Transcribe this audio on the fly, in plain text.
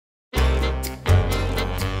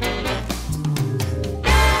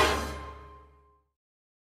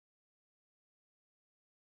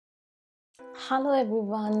Hello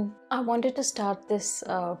everyone. I wanted to start this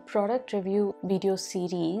product review video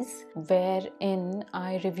series wherein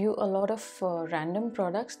I review a lot of random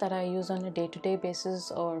products that I use on a day-to-day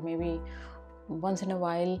basis or maybe once in a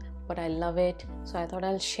while, but I love it. So I thought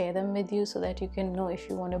I'll share them with you so that you can know if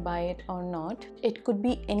you want to buy it or not. It could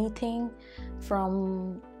be anything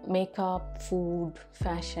from makeup, food,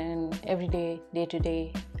 fashion, everyday,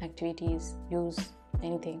 day-to-day activities, use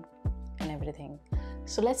anything and everything.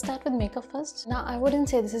 So let's start with makeup first. Now I wouldn't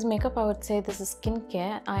say this is makeup, I would say this is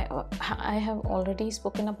skincare. I have already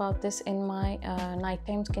spoken about this in my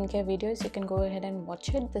nighttime skincare videos. You can go ahead and watch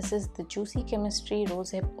it. This is the Juicy Chemistry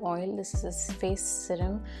Rosehip Oil. This is a face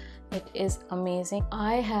serum. It is amazing.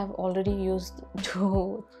 I have already used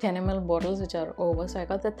 2 10 ml bottles which are over, so I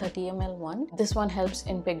got the 30 ml one. This one helps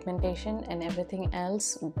in pigmentation and everything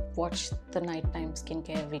else. Watch the nighttime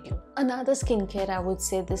skincare video. Another skincare, I would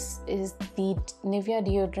say this is the Nivea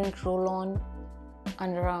deodorant roll-on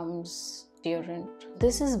underarms deodorant.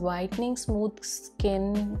 This is whitening, smooth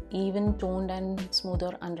skin, even toned and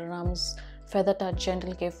smoother underarms. Feather touch,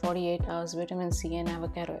 gentle care, 48 hours, vitamin C and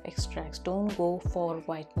avocado extracts. Don't go for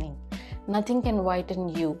whitening. Nothing can whiten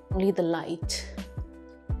you, only the light.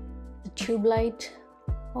 The tube light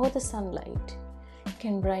or the sunlight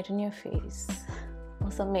can brighten your face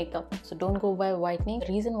or some makeup. So don't go by whitening.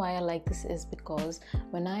 The reason why I like this is because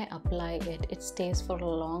when I apply it, it stays for a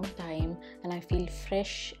long time and I feel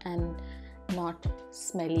fresh and not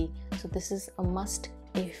smelly. So this is a must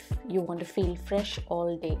if you want to feel fresh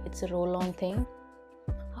all day. It's a roll-on thing.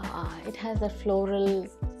 It has a floral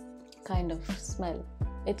kind of smell.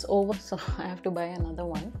 It's over, so I have to buy another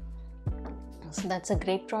one. So that's a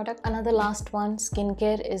great product. Another last one,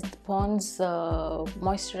 skincare, is the Pond's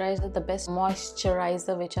moisturizer, the best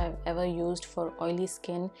moisturizer which I've ever used for oily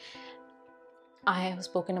skin. I have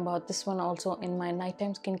spoken about this one also in my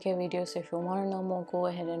nighttime skincare video, so if you want to know more, go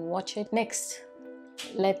ahead and watch it. Next,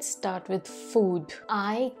 let's start with food.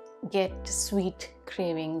 I get sweet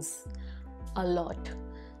cravings a lot,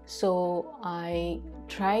 so I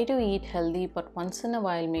try to eat healthy, but once in a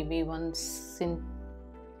while, maybe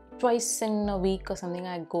twice in a week or something,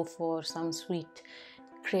 I go for some sweet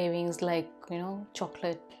cravings, like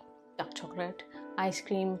chocolate, dark chocolate, ice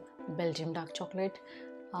cream, Belgium dark chocolate,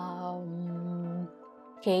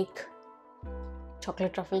 cake,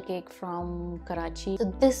 chocolate truffle cake from Karachi.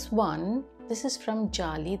 So this is from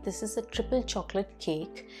Jali. This is a triple chocolate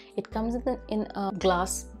cake. It comes in a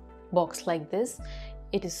glass box like this.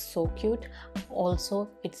 It is so cute. Also,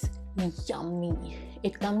 it's yummy.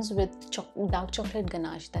 It comes with dark chocolate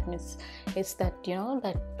ganache. That means it's that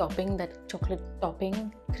that topping, that chocolate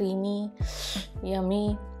topping, creamy,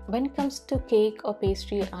 yummy. When it comes to cake or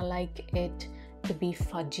pastry, I like it to be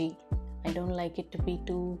fudgy. I don't like it to be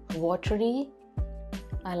too watery.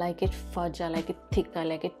 I like it fudge. I like it thick. I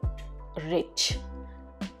like it rich.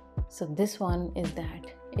 So this one is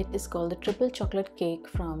that. It is called the triple chocolate cake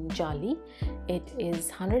from Jali. It is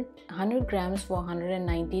 100 grams for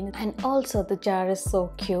 119, and also the jar is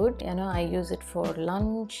so cute. I use it for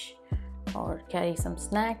lunch or carry some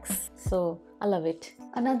snacks, so I love it.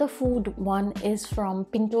 Another food one is from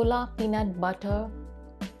Pintola peanut butter.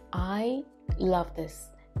 I love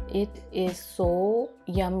this. It is so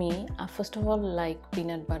yummy. First of all, like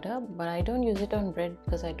peanut butter, but I don't use it on bread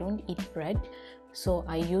because I don't eat bread. So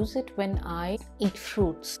I use it when I eat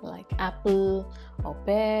fruits like apple or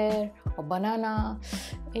pear or banana.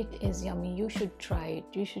 It is yummy. You should try it.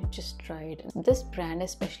 You should just try it. This brand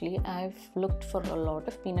especially, I've looked for a lot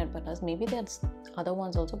of peanut butters. Maybe there's other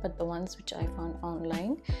ones also, but the ones which I found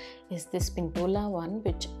online is this Pintola one,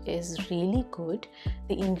 which is really good.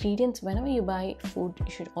 The ingredients, whenever you buy food,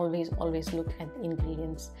 you should always look at the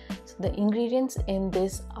ingredients. So the ingredients in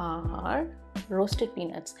this are roasted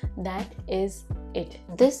peanuts. That is it.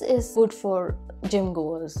 This is good for gym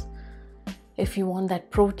goers. If you want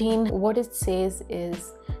that protein, what it says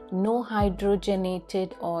is no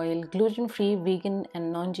hydrogenated oil, gluten-free, vegan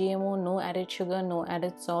and non-GMO, no added sugar, no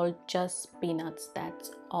added salt, just peanuts.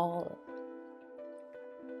 That's all.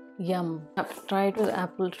 Yum. Try it with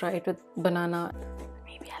apple, try it with banana.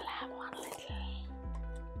 Maybe I'll have one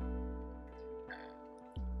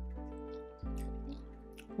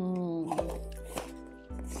little.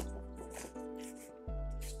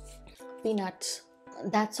 Peanuts.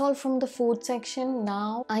 That's all from the food section.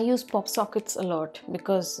 Now I use pop sockets a lot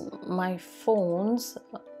because my phones,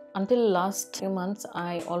 until last few months,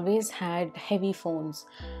 I always had heavy phones,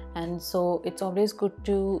 and so it's always good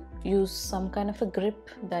to use some kind of a grip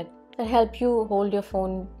that help you hold your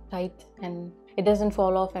phone tight and it doesn't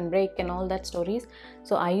fall off and break and all that stories.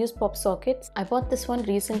 So I use pop sockets. I bought this one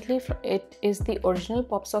recently. It is the original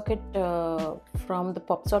pop socket from the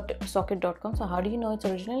popsocket.com. So how do you know it's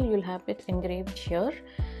original? You'll have it engraved here.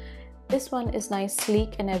 This one is nice,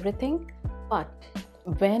 sleek and everything, but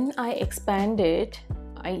when I expand it,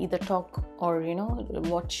 I either talk or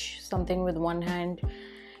watch something with one hand,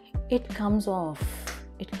 it comes off.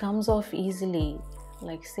 It comes off easily.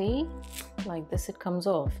 Like, see, like this, it comes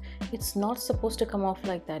off. It's not supposed to come off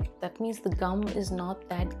like that. That means the gum is not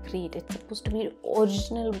that great. It's supposed to be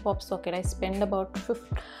original pop socket. I spend about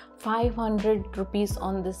 500 rupees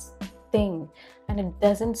on this thing and it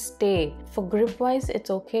doesn't stay. For grip wise, it's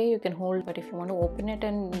okay, you can hold, but if you want to open it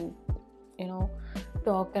and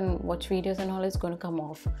talk and watch videos and all, it's going to come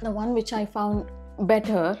off. The one which I found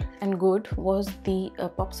better and good was the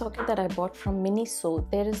pop socket that I bought from Miniso.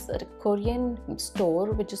 There is a Korean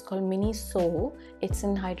store which is called Miniso. It's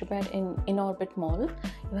in Hyderabad in Orbit Mall.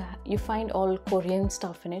 You find all Korean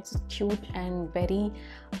stuff in it. It's cute and very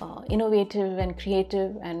innovative and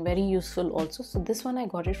creative and very useful also. So this one I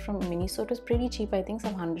got it from Miniso. It was pretty cheap. I think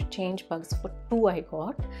some 100 change bucks for 2 I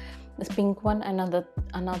got. This pink one, another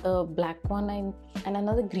black one, and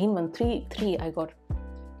another green one. Three I got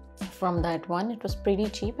from that one. It was pretty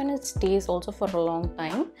cheap and it stays also for a long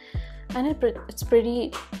time, and it's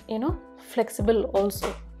pretty flexible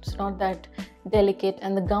also. It's not that delicate,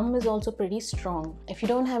 and the gum is also pretty strong. If you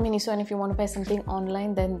don't have Miniso and if you want to buy something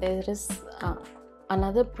online, then there is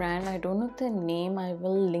another brand. I don't know the name. I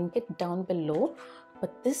will link it down below.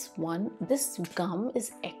 But this gum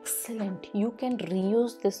is excellent. You can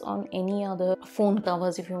reuse this on any other phone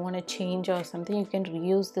covers. If you want to change or something, you can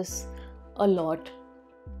reuse this a lot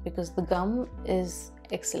because the gum is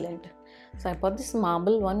excellent. So I bought this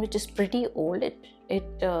marble one, which is pretty old. It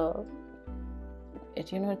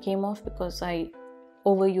came off because I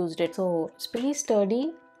overused it. So it's pretty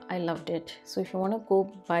sturdy. I loved it. So if you want to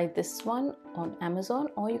go buy this one on Amazon,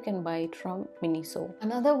 or you can buy it from Miniso.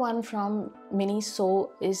 Another one from Miniso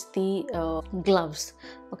is the gloves.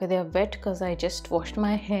 Okay, they are wet because I just washed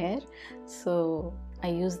my hair, so I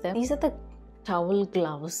use them. These are the towel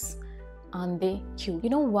gloves. Aren't they cute? You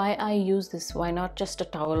know why I use this? Why not just a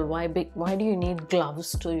towel? Why do you need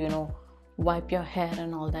gloves to wipe your hair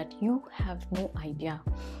and all that? You have no idea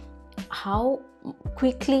how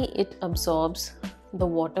quickly it absorbs the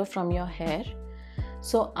water from your hair.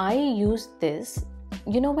 So I use this.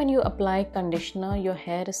 When you apply conditioner, your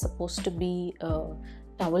hair is supposed to be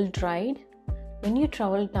towel dried. When you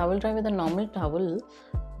towel dry with a normal towel,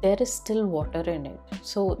 there is still water in it,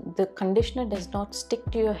 so the conditioner does not stick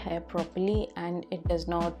to your hair properly and it does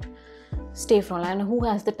not stay for long. And who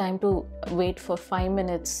has the time to wait for 5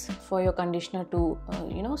 minutes for your conditioner to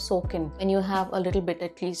soak in? When you have a little bit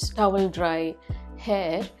at least towel dry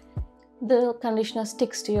hair, the conditioner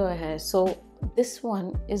sticks to your hair. So this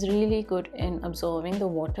one is really good in absorbing the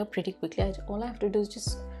water pretty quickly. All I have to do is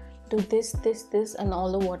just do this, and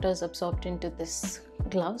all the water is absorbed into this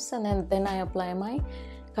gloves, and then I apply my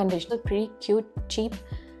conditioner. Pretty cute, cheap,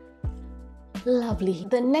 lovely.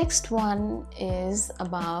 The next one is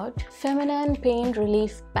about feminine pain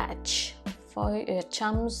relief patch for your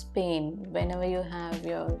chum's pain. Whenever you have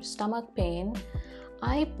your stomach pain,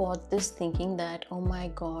 I bought this thinking that, oh my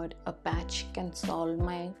god, a patch can solve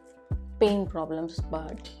my pain problems,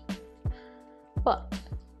 but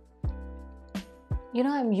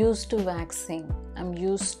I'm used to waxing. I'm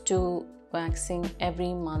used to waxing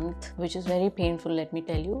every month, which is very painful, let me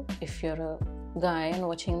tell you. If you're a guy and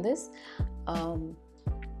watching this,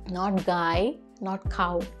 not guy, not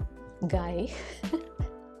cow, guy.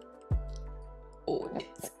 Oh, it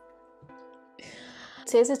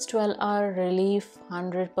says it's 12-hour relief,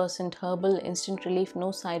 100% herbal, instant relief,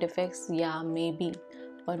 no side effects. Yeah, maybe.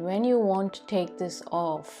 But when you want to take this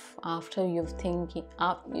off after you've thinking,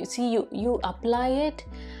 you apply it,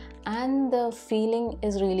 and the feeling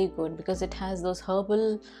is really good because it has those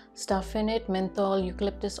herbal stuff in it, menthol,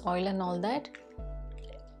 eucalyptus oil and all that.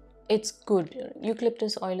 It's good.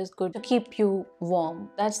 Eucalyptus oil is good to keep you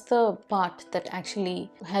warm. That's the part that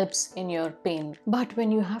actually helps in your pain. But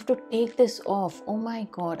when you have to take this off, oh my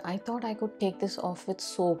god, I thought I could take this off with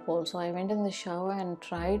soap also. I went in the shower and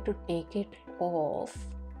tried to take it off.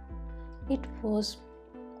 It was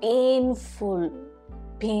painful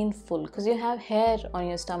because you have hair on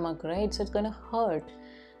your stomach, right? So it's gonna hurt,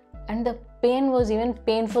 and the pain was even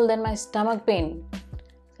painful than my stomach pain.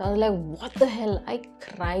 So I was like, what the hell? I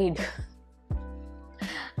cried.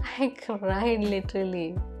 I cried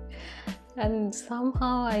literally, and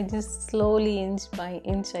somehow I just slowly, inch by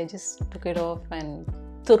inch, I just took it off and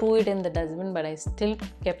threw it in the dustbin, but I still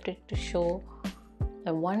kept it to show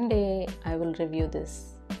And one day I will review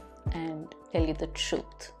this and tell you the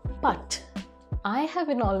truth. But I have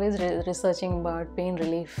been always researching about pain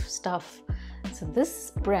relief stuff. So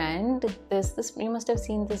this brand, this you must have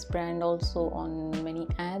seen this brand also on many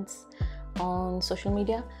ads on social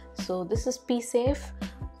media. So this is P Safe.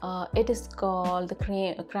 It is called the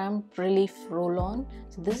cramp relief roll-on.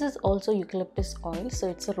 So this is also eucalyptus oil, so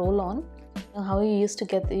it's a roll-on. How we used to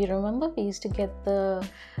get you remember we used to get the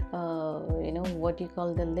you know, what do you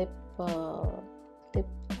call the lip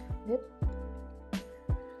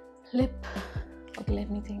okay, let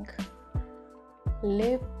me think.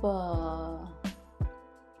 Lip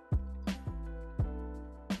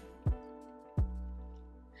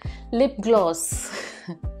gloss.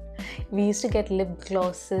 We used to get lip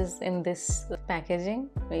glosses in this packaging.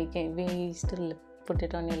 We used to put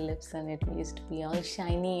it on your lips and it used to be all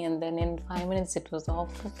shiny, and then in 5 minutes it was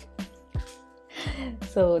off.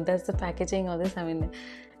 So that's the packaging of this. I mean,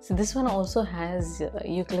 so this one also has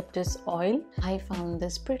eucalyptus oil. I found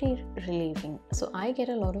this pretty relieving. So I get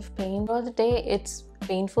a lot of pain. Throughout the day it's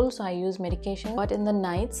painful, so I use medication, but in the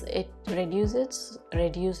nights it reduces.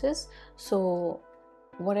 So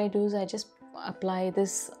what I do is I just apply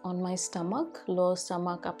this on my stomach, lower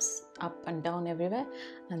stomach, up and down everywhere,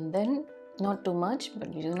 and then not too much,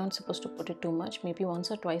 but you're not supposed to put it too much, maybe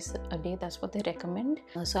once or twice a day, that's what they recommend.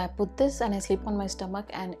 So I put this and I sleep on my stomach,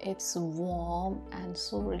 and it's warm and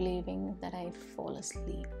so relieving that I fall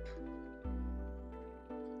asleep.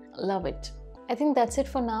 Love it. I think that's it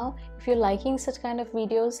for now. If you're liking such kind of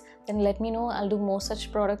videos, then let me know. I'll do more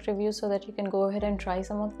such product reviews so that you can go ahead and try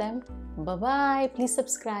some of them. Bye bye. Please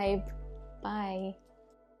subscribe. Bye.